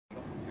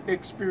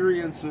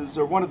experiences,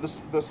 or one of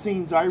the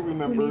scenes I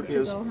remember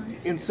is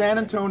in San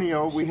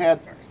Antonio. We had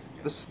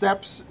the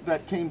steps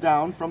that came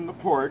down from the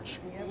porch,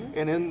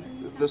 and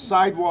then the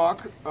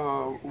sidewalk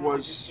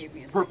was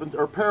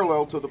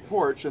parallel to the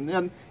porch, and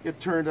then it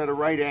turned at a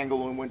right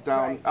angle and went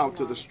down out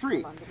to the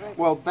street.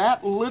 Well,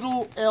 that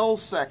little L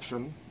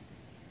section,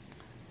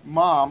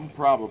 Mom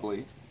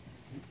probably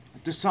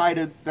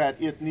decided that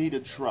it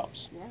needed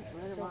shrubs.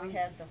 So we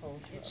had the whole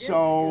shrub.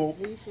 So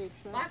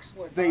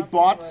they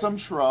bought some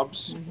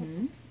shrubs,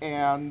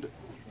 and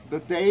the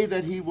day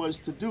that he was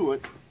to do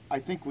it, I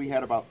think we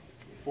had about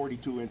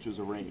 42 inches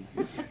of rain.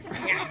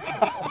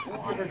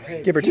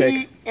 Give or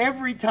take.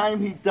 Every time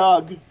he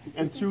dug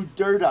and threw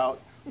dirt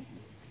out,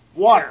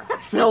 water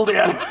filled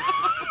in.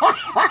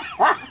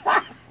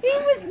 He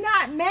was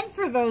not meant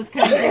for those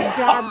kinds of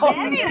jobs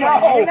anyway.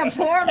 No. The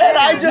poor man. And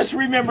I just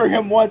remember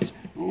him once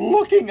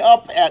looking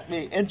up at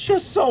me and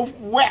just so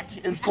wet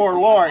and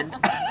forlorn.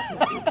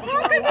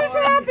 How could this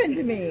happen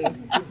to me?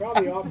 He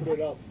probably offered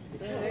it up.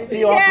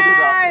 He offered it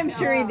up. I'm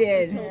sure he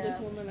did.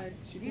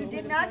 You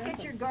did not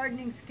get your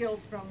gardening skills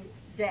from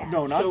Dad.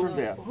 No, not from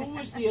Dad. Who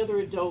was the other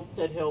adult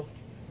that helped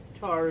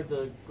tar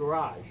the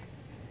garage?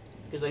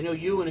 Because I know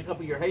you and a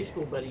couple of your high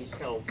school buddies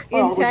helped.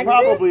 Well, In it was Texas?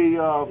 probably,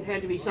 It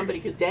had to be somebody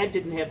because Dad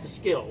didn't have the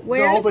skill.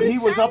 Where no, is but this he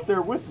was from? up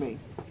there with me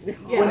Yeah,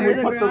 when we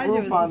put the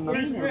roof on the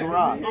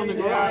garage. on the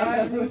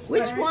garage.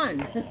 Which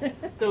one?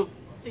 The,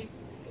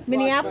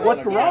 Minneapolis?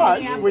 What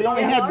garage? We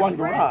only had one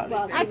garage.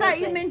 I thought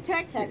you meant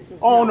Texas.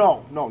 Oh,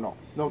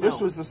 no. This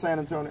was the San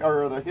Antonio,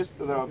 or the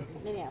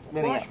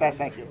Minneapolis.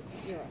 Thank you.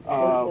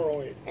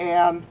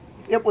 And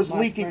it was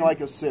leaking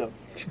like a sieve.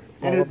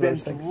 And it had been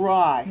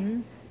dry,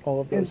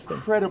 All of those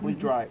incredibly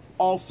dry,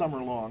 all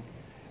summer long.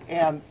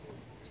 And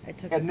I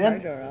took and the car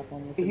then door up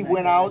almost he in my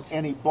went garage. out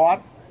and he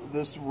bought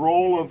this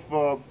roll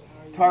of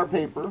tar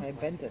paper. I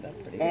bent it up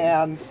pretty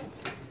good.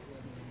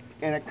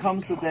 And it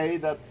comes the day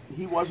that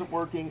he wasn't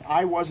working,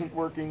 I wasn't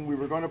working, we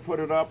were going to put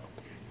it up.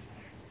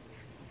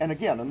 And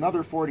again,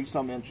 another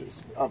 40-some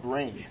inches of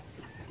rain.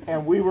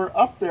 And we were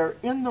up there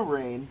in the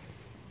rain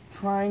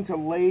trying to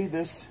lay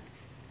this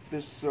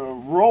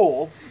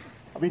roll.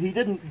 I mean, he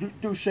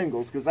didn't do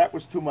shingles because that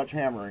was too much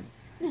hammering.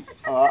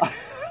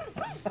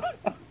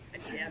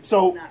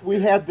 So we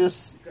had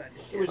this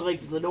it was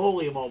like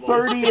linoleum almost.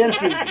 30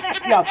 inches,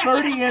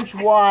 30-inch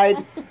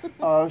wide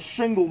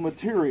shingle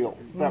material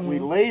that we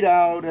laid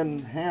out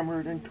and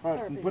hammered and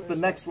cut and put the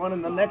next one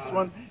and the next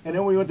one, and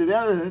then we went to the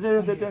other,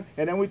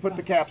 and then we put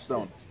the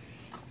capstone.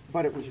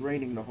 But it was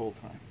raining the whole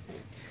time.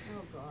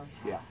 Oh, gosh.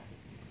 Yeah.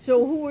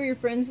 So who were your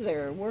friends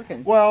there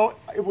working? Well,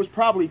 it was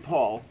probably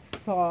Paul,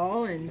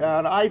 Paul and...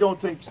 and I don't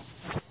think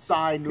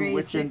Cy knew Gracie.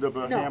 which end of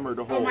a hammer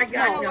to hold. I don't like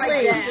that.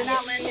 You're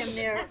not letting him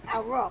near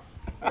a roof.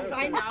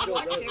 Si not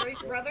one,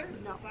 Terry's brother?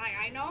 No. Si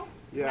I know?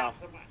 Yeah. Not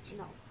so much.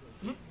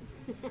 No.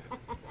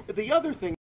 The other thing